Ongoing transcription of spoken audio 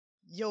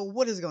Yo,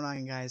 what is going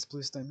on, guys?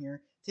 Bluestorm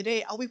here.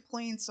 Today, I'll be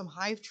playing some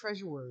Hive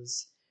Treasure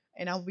Wars,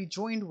 and I'll be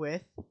joined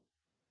with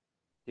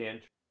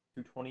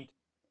DanTrains222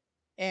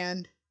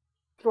 and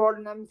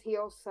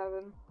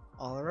JordanMT07.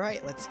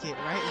 Alright, let's get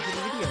right into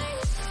the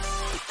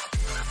video.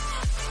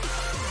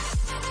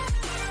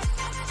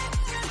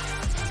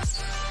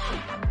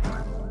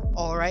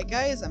 Alright,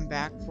 guys, I'm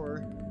back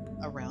for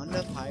a round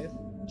of Hive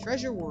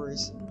Treasure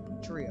Wars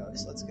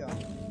trios. Let's go.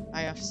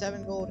 I have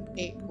 7 gold,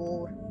 8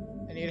 gold.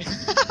 I need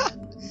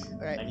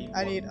Alright,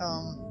 I need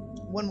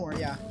one more,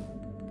 yeah.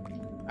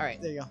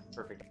 Alright, there you go.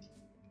 Perfect.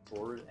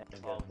 Sword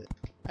and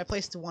I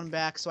placed one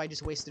back, so I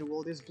just wasted a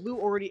gold. There's blue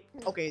already.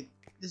 Okay,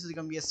 this is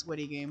gonna be a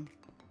sweaty game.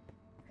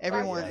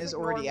 Everyone is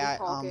already at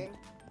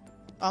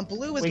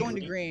blue is going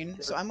to green,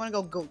 so I'm gonna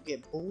go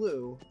get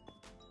blue.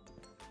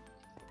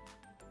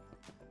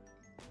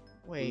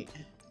 Wait,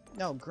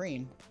 no,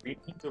 green.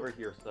 Green's over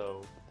here,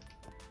 so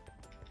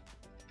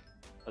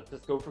let's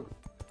just go for.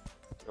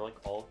 They're like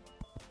all.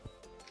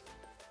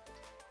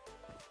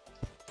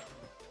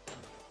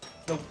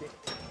 Okay.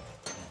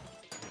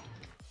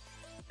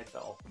 I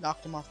fell.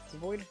 Knocked him off the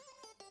void.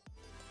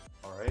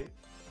 Alright.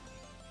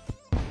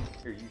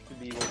 Here, you should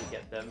be able to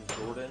get them.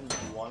 Jordan, do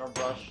you want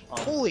to rush?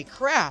 Holy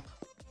crap!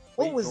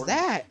 What Wait, was Jordan?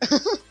 that?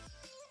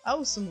 That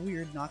was some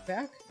weird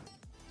knockback.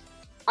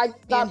 I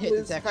got And hit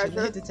Blue's detection. The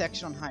treasure. hit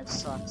detection on Hive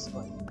sucks,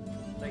 but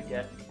Can I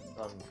get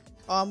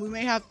some? we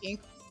may have ink.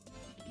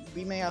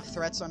 We may have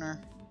threats on our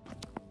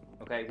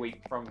Okay, wait.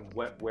 From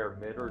where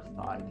mid or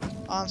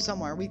side?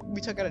 somewhere. We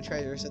took out a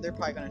treasure, so they're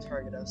probably gonna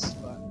target us.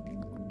 But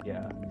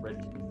Yeah,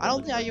 red. I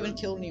don't think I even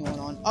killed anyone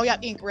on. Oh yeah,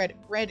 ink, red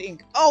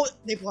ink. Oh,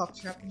 they blocked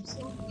trap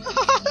themselves.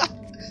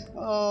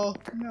 Oh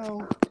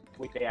no.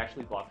 Wait, they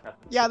actually block trap.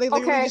 Yeah, they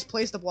literally Okay. just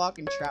placed a block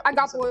and trap. I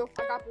got themselves.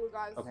 blue. I got blue,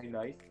 guys. Okay,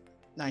 nice.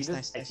 Nice, I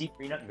nice. see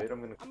green at mid. I'm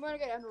gonna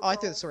get ender Oh, I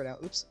threw pearl. the sword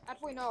out. Oops.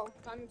 Actually, no.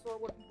 Diamond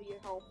sword wouldn't be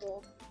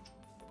helpful.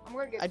 I'm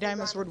gonna get A two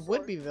diamond sword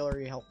would be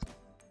very helpful.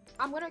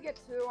 I'm gonna get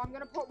two. I'm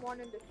gonna put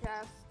one in the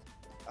chest.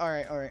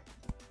 Alright, alright.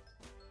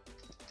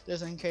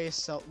 Just in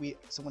case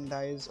someone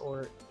dies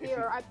or if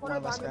Here, I put one a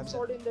of us diamond grabs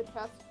sword in the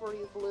chest for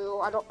you,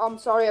 Blue. I'm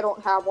sorry, I don't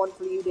have one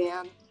for you,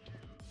 Dan.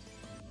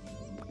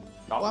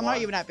 got Well, I'm not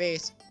one. even at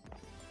base.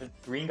 The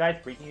green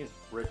guy's breaking his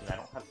bridge, and I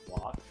don't have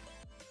blocks.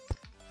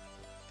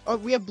 Oh,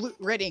 we have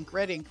red ink,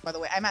 by the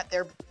way. I'm at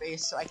their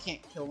base, so I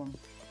can't kill them.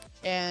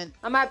 And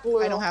I'm at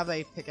blue. I don't have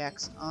a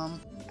pickaxe. I'm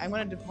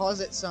gonna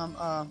deposit some,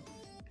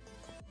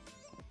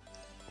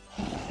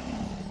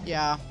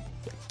 yeah.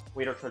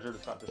 Wait, our treasure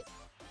does not just.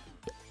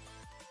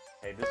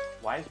 Okay, this.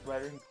 Why is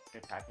red ink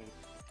attacking?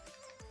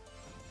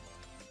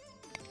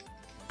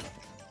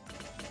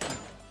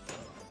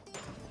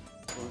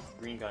 Oh, this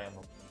green guy on the.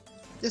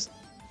 Just.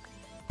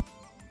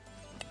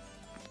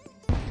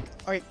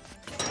 Alright,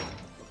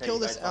 Okay, kill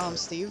you this, guys got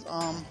Steve.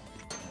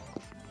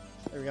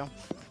 There we go.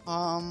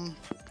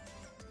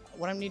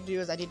 What I need to do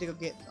is I need to go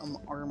get,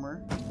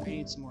 armor. I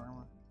need some more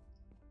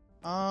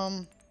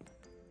armor.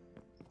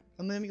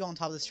 I'm gonna go on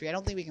top of this tree. I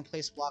don't think we can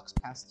place blocks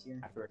past here.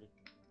 After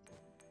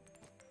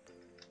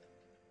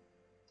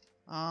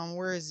any.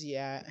 Where is he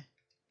at?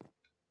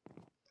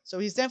 So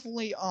he's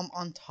definitely,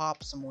 on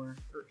top somewhere,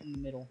 or in the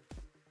middle.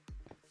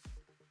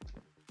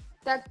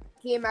 That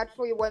game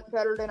actually went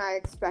better than I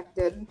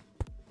expected.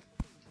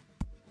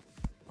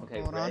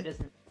 Okay, Hold red on.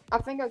 isn't. I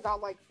think I got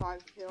like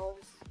 5 kills.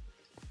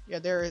 Yeah,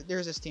 there's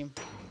this team.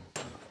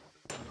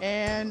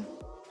 And,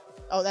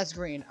 oh, that's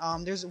green.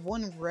 There's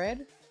one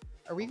red.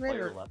 Are we red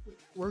Player or left.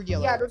 we're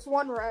yellow? Yeah, there's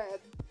one red.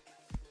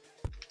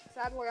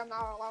 Sadly, I'm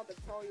not allowed to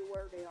tell you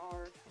where they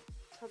are.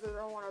 Because I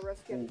don't want to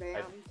risk getting Ooh,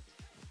 banned.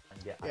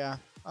 Yeah.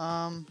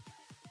 Yeah.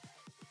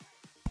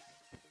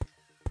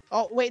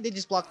 Oh, wait, they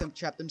just blocked them,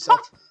 trapped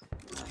themselves.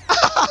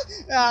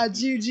 Ah,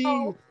 GG.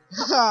 Oh.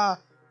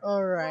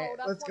 Alright, Oh,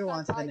 that's let's what go that on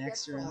to the guy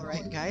next gets round. for.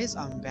 Alright, guys,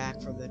 I'm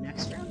back for the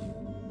next round.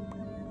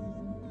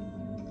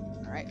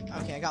 Alright,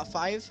 okay, I got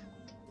 5.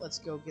 Let's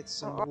go get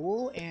some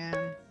wool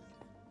and...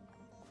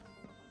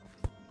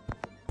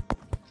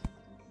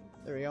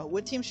 There we go.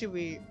 What team should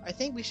we... I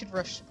think we should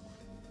rush...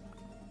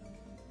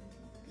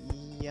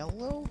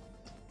 Yellow?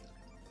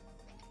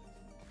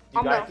 You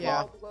I'm guys, gonna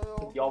yeah. follow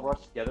blue. y'all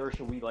rush together, or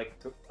should we like,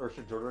 or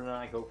should Jordan and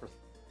I go for?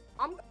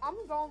 I'm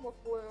going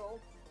with blue.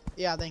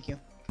 Yeah, thank you.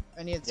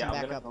 I needed some Yeah, I'm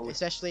gonna backup, go with-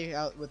 especially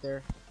out with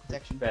their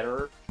protection.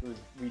 Better.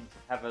 We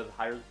have a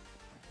higher.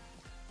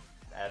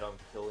 At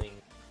killing.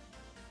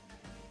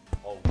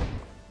 Oh.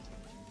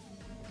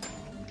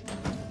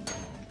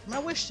 I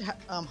wish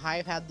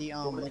Hive had the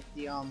like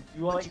the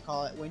what you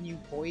call it when you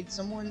void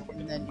someone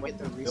and then you get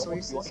the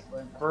resources.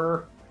 But...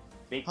 Never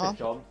make Huh? the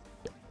jump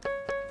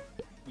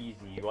easy.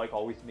 You like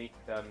always make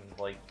them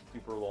like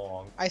super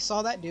long. I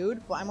saw that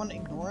dude, but I'm gonna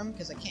ignore him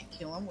because I can't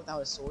kill him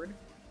without a sword.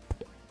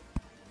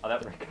 Oh,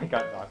 that guy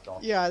got knocked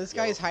off. Yeah, this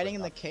guy Yo, is hiding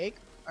in the what's cake,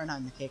 or not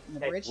in the cake, in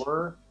the up? bridge.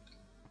 We're...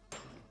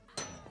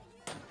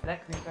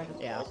 That green guy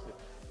just Yeah. lost it.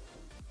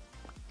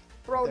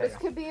 Bro, Okay. this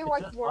could be It's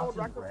like just world us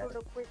and record red. for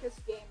the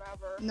quickest game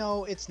ever.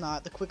 No, it's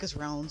not. The quickest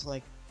round's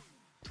like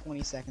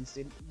 20 seconds,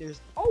 dude. There's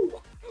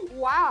Oh,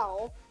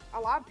 wow. A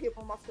lot of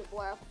people must have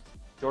left.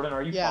 Jordan,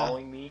 are you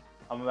following me?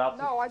 I'm about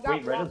to. No, I got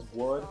Wait, red as blocks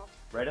wood. and stuff.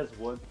 Red as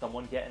wood.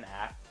 Someone get an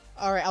axe.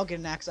 Alright, I'll get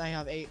an axe. I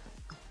have 8.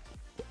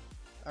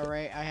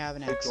 Alright, I have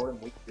an Wait, axe. Jordan,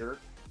 wait here.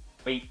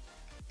 Wait.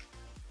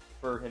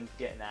 For him to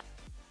get an axe.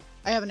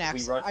 I have an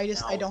axe.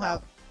 I don't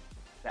have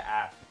the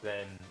axe,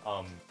 then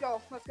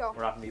Go, let's go.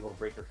 we're not gonna be able to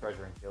break their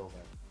treasure and kill them.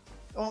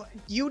 Oh,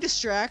 you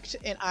distract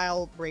and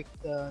I'll break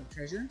the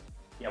treasure.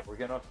 Yeah, we're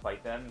gonna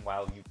fight them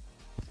while you.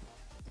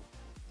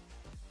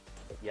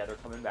 Yeah, they're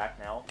coming back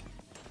now.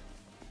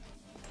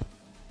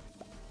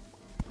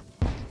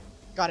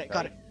 Got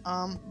it.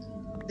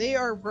 They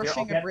are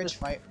rushing a bridge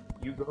fight.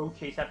 You go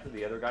chase after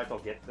the other guys. I'll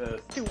get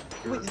the. Dude,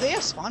 wait, do they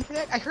have spawn for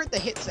that? I heard the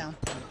hit sound.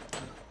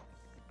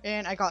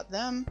 And I got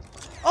them.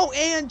 Oh,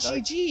 and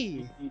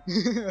GG!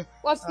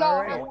 Let's go,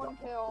 Alright. I have 1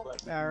 kill.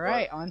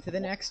 Alright, on to the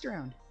next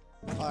round.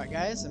 Alright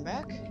guys, I'm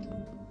back.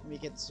 Let me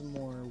get some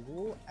more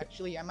wool.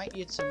 Actually, I might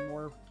need some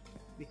more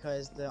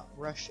because the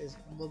rush is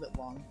a little bit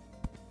long.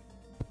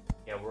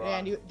 Yeah, we're Dan,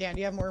 on. do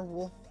you have more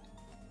wool?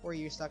 Or are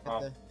you stuck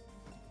at the...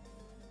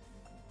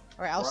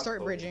 Alright, I'll We're on start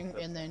coding, bridging so-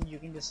 and then you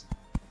can just...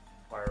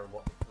 Fire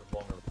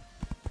longer.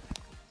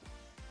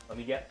 Let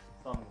me get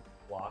some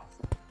blocks.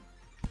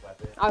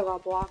 Weapon. I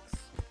got blocks.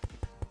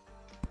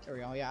 There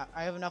we go, yeah.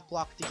 I have enough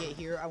block to get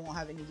here. I won't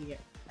have any to get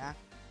back.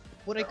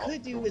 What I They're all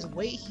could do is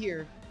wait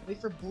here, wait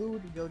for blue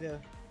to go to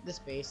this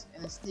base,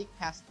 and then sneak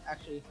past...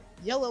 Actually,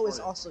 yellow is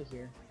also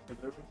here.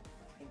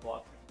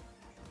 Blocks.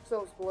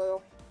 So is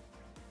blue.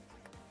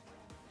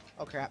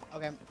 Oh crap,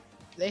 okay.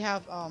 They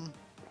have,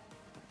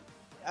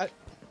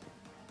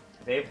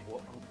 They have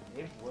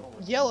little.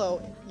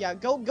 yellow. Yeah,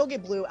 go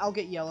get blue. I'll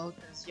get yellow,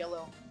 because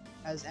yellow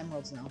has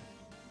emeralds now.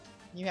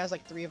 He has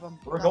like 3 of them.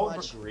 We're Not going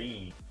much. for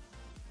green.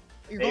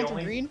 You're they going for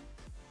only- green?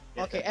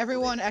 Yeah, Okay, that's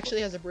everyone green.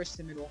 actually has a bridge to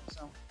the middle,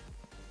 so...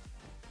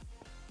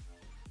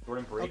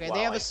 Jordan, break Okay, while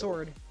they have I a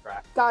sword.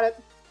 track. Got it.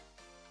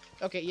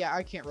 Okay, yeah,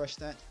 I can't rush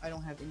that. I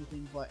don't have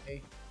anything but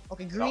a...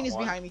 Okay, green is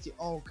one. behind me too.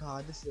 Oh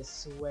god, this is a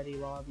sweaty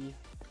lobby.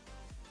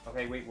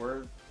 Okay, wait,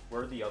 where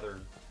are the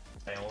others?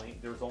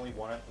 There's only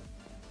one at the.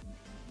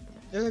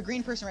 There's a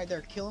green person right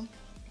there. Kill him.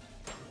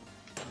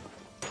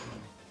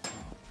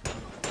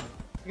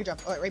 Good job.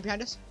 Alright, right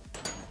behind us.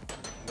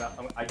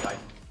 I died.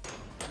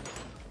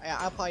 Yeah,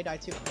 I'll probably die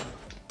too.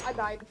 I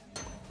died.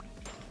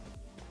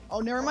 Oh,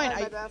 never mind.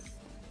 tried my best.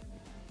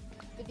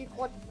 Did you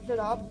clutch it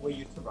up? Wait,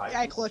 you survived? Yeah,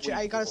 I clutched it. Wait,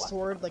 I got a you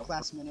sword like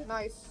last minute.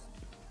 Nice.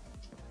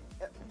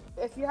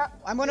 If you have,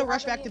 I'm gonna do you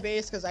rush have back any- to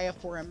base because I have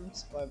 4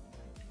 M's, but...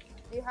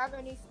 Do you have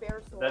any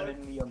spare Then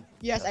swords? in the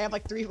Yes, I have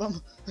like 3 of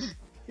them.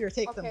 Here,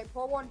 take Okay, them.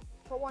 put one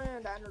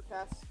in the ender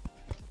chest.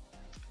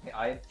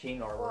 I have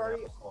chain armor. Or are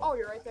and you, alcohol. oh,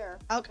 you're right there.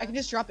 I can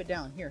just drop it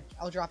down. Here,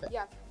 I'll drop it.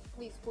 Yeah,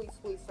 please,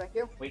 thank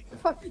you. Wait,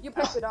 You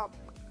picked it up.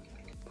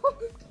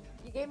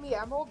 You gave me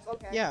emeralds?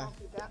 Okay, Yeah. I'll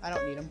keep that. I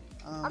don't need them.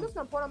 I'm just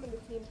gonna put them in the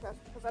team chest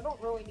because I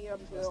don't really need them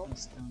too.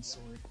 Stone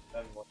sword.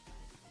 then what?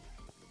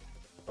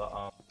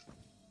 But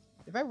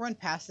If I run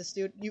past this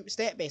dude, you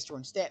stay at base,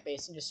 Jordan. Stay at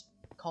base and just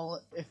call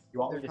it if you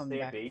want they're me to coming stay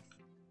back. at base?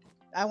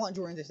 I want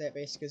Jordan to stay at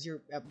base because you're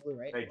at blue,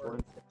 right? Hey, Or-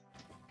 Jordan.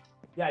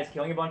 Yeah, he's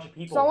killing a bunch of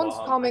people. Someone's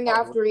but, coming I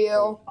thought after were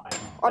you. fine,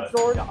 A but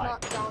George died.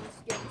 knockdown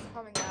skin's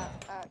coming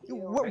at you.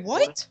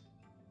 What?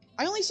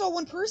 I only saw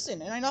 1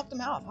 person and I knocked him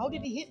out. How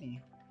did he hit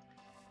me?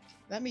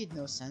 That made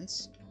no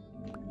sense.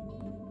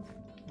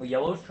 Well,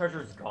 yellow's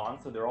treasure's gone,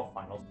 so they're all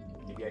finals.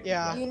 Maybe I can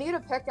Yeah. You need a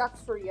pickaxe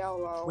for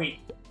yellow. Wait.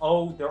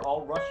 Oh, they're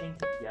all rushing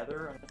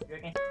together. I'm just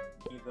gonna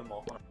leave them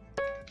all.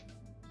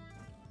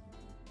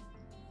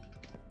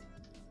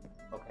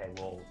 Okay,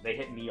 well, they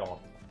hit me off.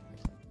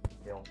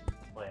 They don't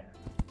play.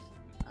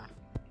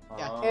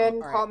 Yeah.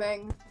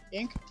 Incoming.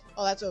 Ink?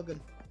 Oh, that's all good.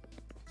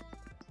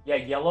 Yeah,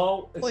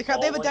 yellow. Is Holy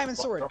crap, they have a all, diamond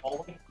like, sword. They're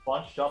all like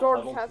bunched up. George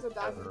huddled has a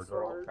together. diamond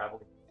They're all sword.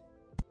 traveling.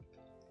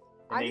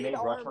 I And they need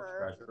may rush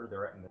armor. up treasure.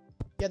 They're at mid.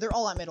 Yeah, they're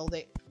all at middle.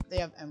 They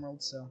have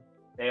emeralds, so...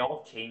 They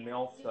all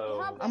chainmail, You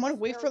so have- I'm gonna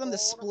wait for them to Gold.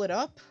 split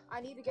up. I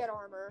need to get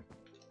armor.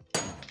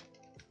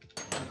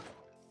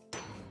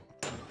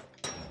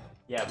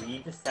 yeah, we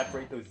need to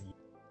separate those.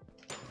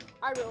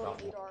 I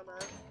really need armor.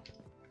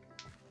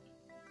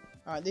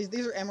 Alright,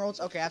 these are emeralds.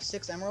 Okay, I have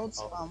 6 emeralds.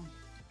 Oh.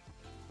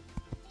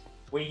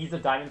 Wait, he's a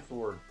diamond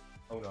sword.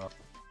 Oh no.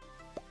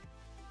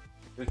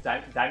 There's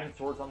diamond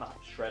swords on the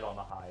shred on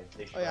the hive.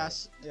 They Oh shred.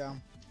 yes, yeah.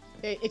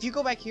 Hey, if you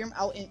go back here,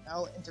 I'll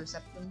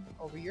intercept them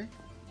over here.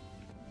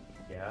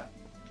 Yeah.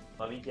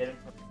 Let me get him.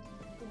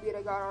 Indeed,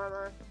 I got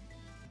armor.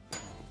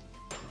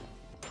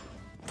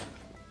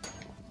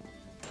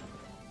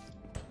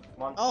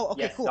 Come on. Oh,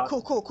 okay, Yes, cool, done.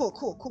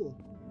 cool.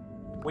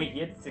 Wait, he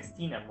had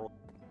 16 emeralds.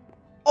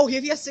 Oh,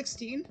 he has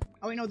 16?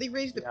 Oh, wait, no, they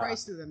raised the Yeah.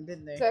 price to them,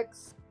 didn't they?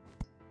 6.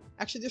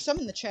 Actually, there's some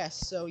in the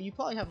chest, so you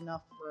probably have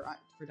enough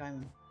for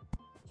diamond.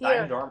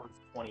 Diamond Here. armor's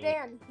 28.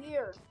 Dan,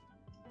 here.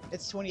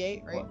 It's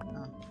 28, right?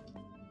 Oh.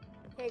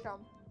 Take them.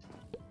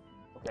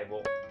 Okay,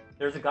 well,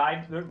 there's a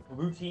guy. The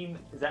blue team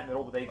is at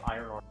middle, but they have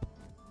iron armor.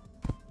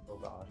 Oh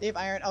god. They have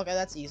iron. Okay,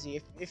 that's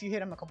easy. If you hit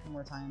them a couple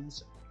more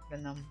times,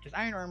 then because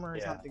iron armor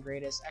is Yeah. not the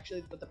greatest.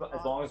 Actually, with the But prot,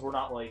 as long as we're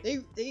not like. they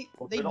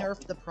Well, they don't-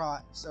 nerfed the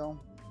prot, so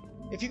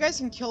If you guys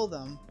can kill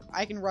them,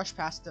 I can rush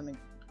past them and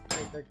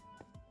break their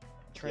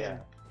trail. Yeah.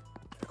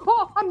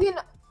 Oh, I'm getting.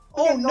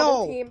 Oh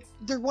no! Team.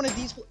 They're one of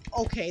these.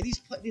 Okay,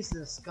 this is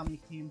a scummy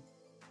team.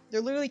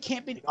 They're literally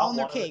camping Got on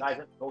their one of the cake. guys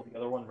that killed, the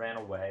other one ran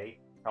away,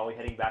 probably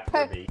heading back to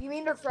Hey, their base. you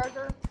mean their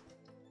treasure?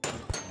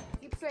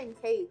 Keep saying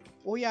cake.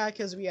 Well, yeah,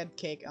 because we had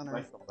cake on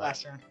our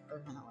last round.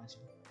 Or not last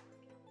round.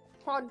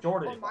 On,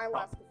 Jordan, on my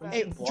last defense.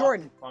 Hey, block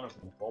Jordan. in front of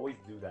you. Always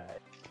do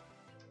that.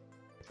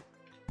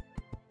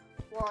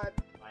 What?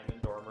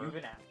 Diamond Dormer. You've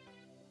been at.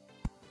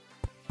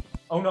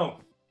 Oh no!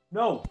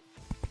 No!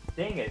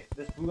 Dang it!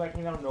 This blue guy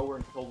came out of nowhere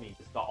and killed me.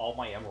 Just got all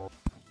my emeralds.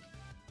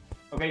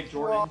 Okay,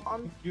 Jordan, Well,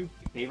 can you do me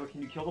a favor?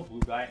 Can you kill the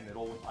blue guy in the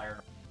middle with iron?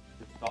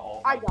 Just got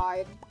all I my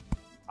died.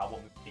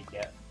 problem to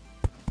get,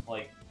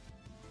 like,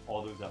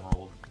 all those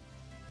emeralds.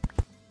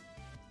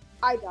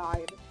 I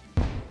died.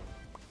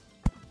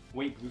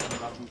 Wait, blue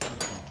team, not blue team.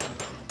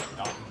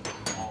 No.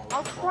 I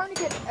was trying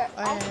to get.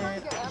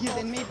 He's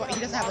in me, but he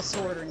doesn't have a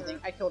sword or anything.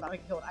 I killed him.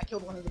 I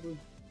killed one of the blue.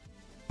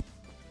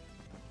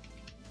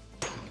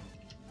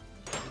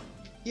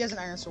 He has an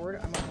iron sword.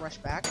 I'm gonna rush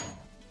back.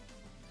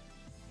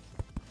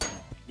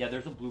 Yeah,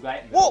 there's a blue guy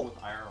in the middle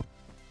with iron.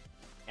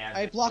 And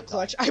I block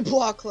clutched. I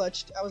block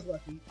clutched. I was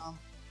lucky.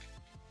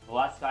 The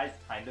last guy's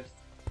kind of.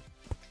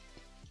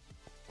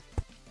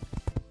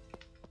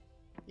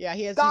 Yeah,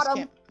 he has. Got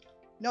him.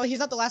 No, he's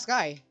not the last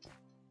guy.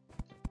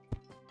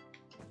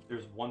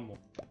 There's one more.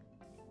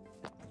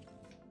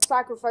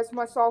 Sacrifice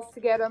myself to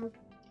get him.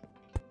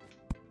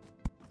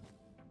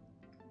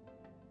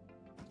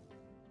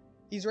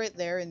 He's right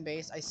there in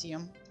base. I see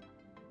him.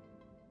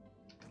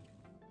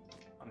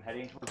 I'm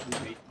heading towards blue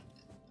base.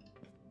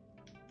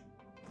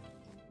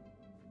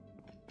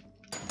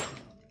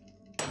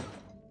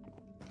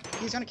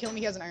 He's gonna kill me.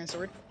 He has an iron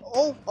sword.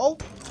 Oh!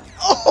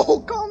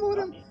 Comboed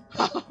him.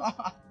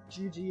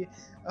 GG.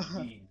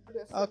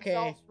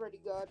 Okay. Pretty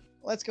good.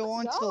 Let's go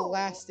on to the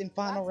last and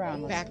final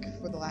round. Back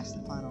for the last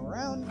and final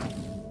round.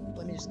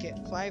 Let me just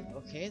get 5.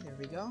 Okay, there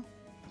we go.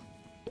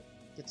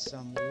 Get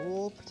some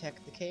wool,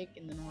 protect the cake,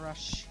 and then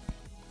rush.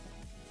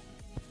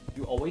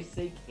 You always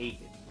say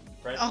cake,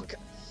 right? Oh,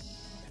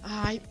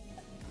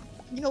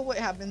 you know what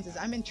happens is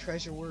I'm in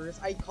Treasure Wars.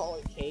 I call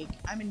it cake.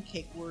 I'm in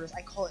Cake Wars.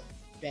 I call it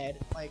bed.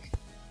 Like,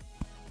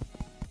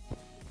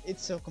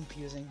 it's so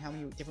confusing how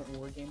many different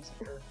war games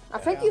there are. I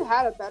think you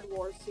had a Bed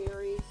Wars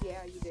series.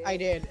 Yeah, you did. I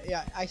did.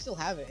 Yeah, I still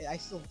have it. I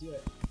still do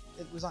it.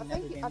 It was on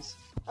Nether Games.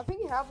 I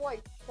think you have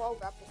like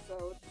 12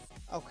 episodes.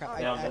 Oh crap!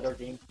 Yeah, on Nether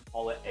Games,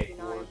 call it Egg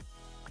Wars.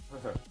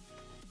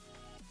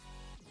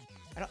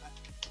 I don't.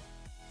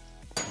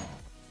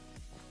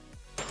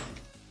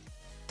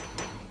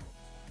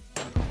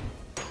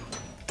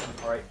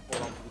 Alright,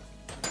 hold on.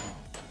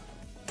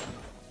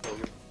 Oh,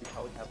 you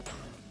probably have.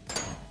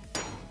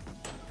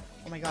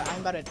 Oh my god, I'm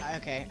about to.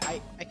 Okay,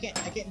 I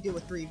can't deal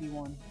with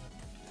 3v1.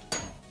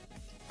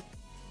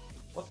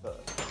 What the?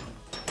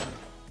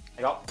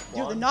 I got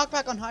one. Dude, the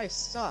knockback on Hive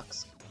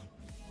sucks.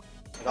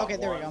 Okay,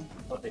 there we go.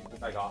 But they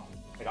think I got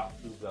 2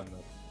 of them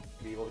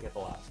to be able to get the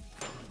last.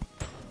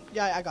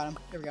 Yeah, I got him.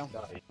 There we go.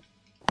 Nice.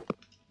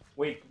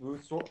 Wait,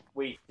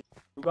 wait,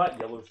 who got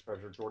Yellow's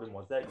treasure? Jordan,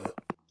 was that you?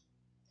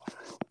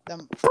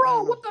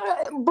 Bro, what the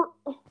heck?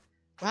 What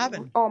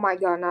happened? Oh my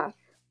god, nah.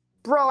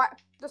 Bro,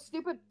 the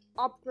stupid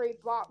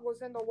upgrade bot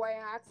was in the way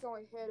and I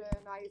accidentally hit it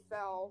and I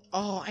fell.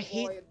 Oh, I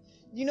hate.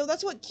 You know,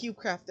 that's what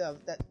CubeCraft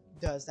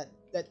does.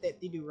 That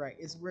they do right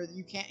is where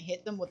you can't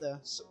hit them with you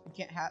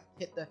can't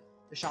hit the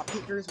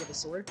shopkeepers with a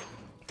sword.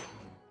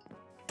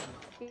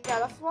 Yeah,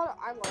 that's what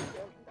I like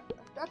it.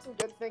 That's a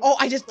good thing. Oh,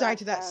 I just died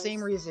to that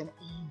same reason.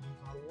 Oh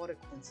my god, what a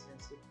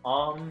coincidence.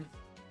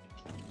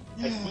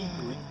 I see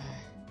green.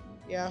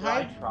 Yeah,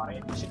 I Hive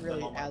tried. should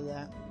really add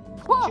that.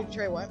 Oh! Should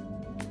try what?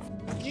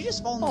 Did you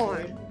just fall in the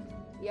void?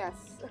 Yes,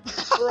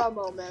 for a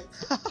moment.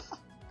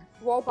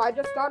 Well, I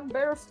just got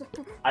embarrassed.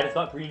 I just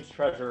got Green's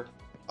treasure.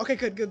 Okay,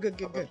 good.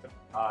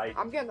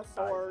 I'm getting a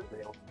sword.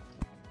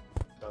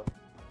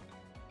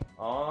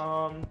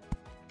 I'm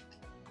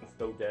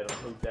so dead.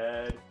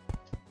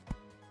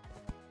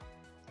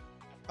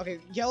 Okay,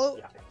 yellow,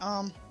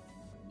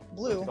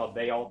 blue.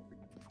 They all.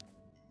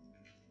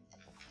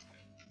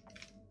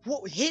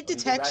 What, hit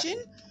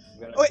detection?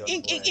 Oh,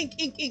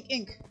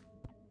 ink.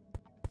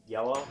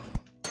 Yellow?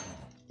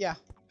 Yeah,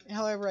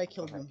 however I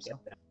killed them, so.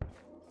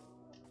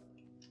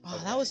 Oh,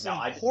 Okay, that was some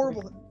now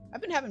horrible.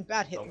 I've been having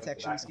bad hit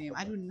detection this game.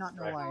 I do not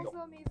know why. Also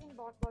amazing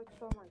block lights,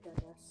 oh my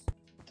goodness.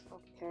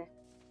 Okay.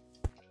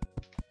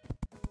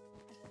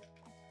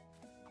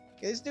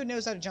 Okay, this dude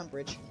knows how to jump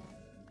bridge.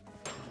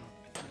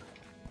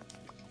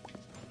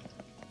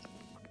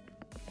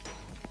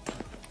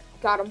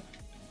 Got him.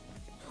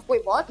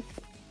 Wait, what?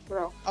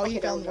 Bro. Oh, okay, he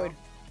fell in the void.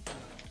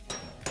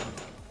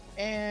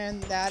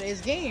 And that is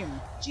game.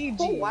 GG.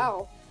 Oh,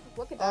 wow.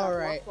 Look at that.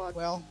 Alright,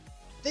 well,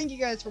 thank you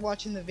guys for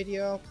watching the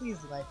video. Please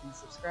like and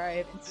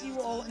subscribe, and see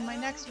you all in my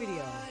next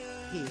video.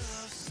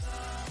 Peace.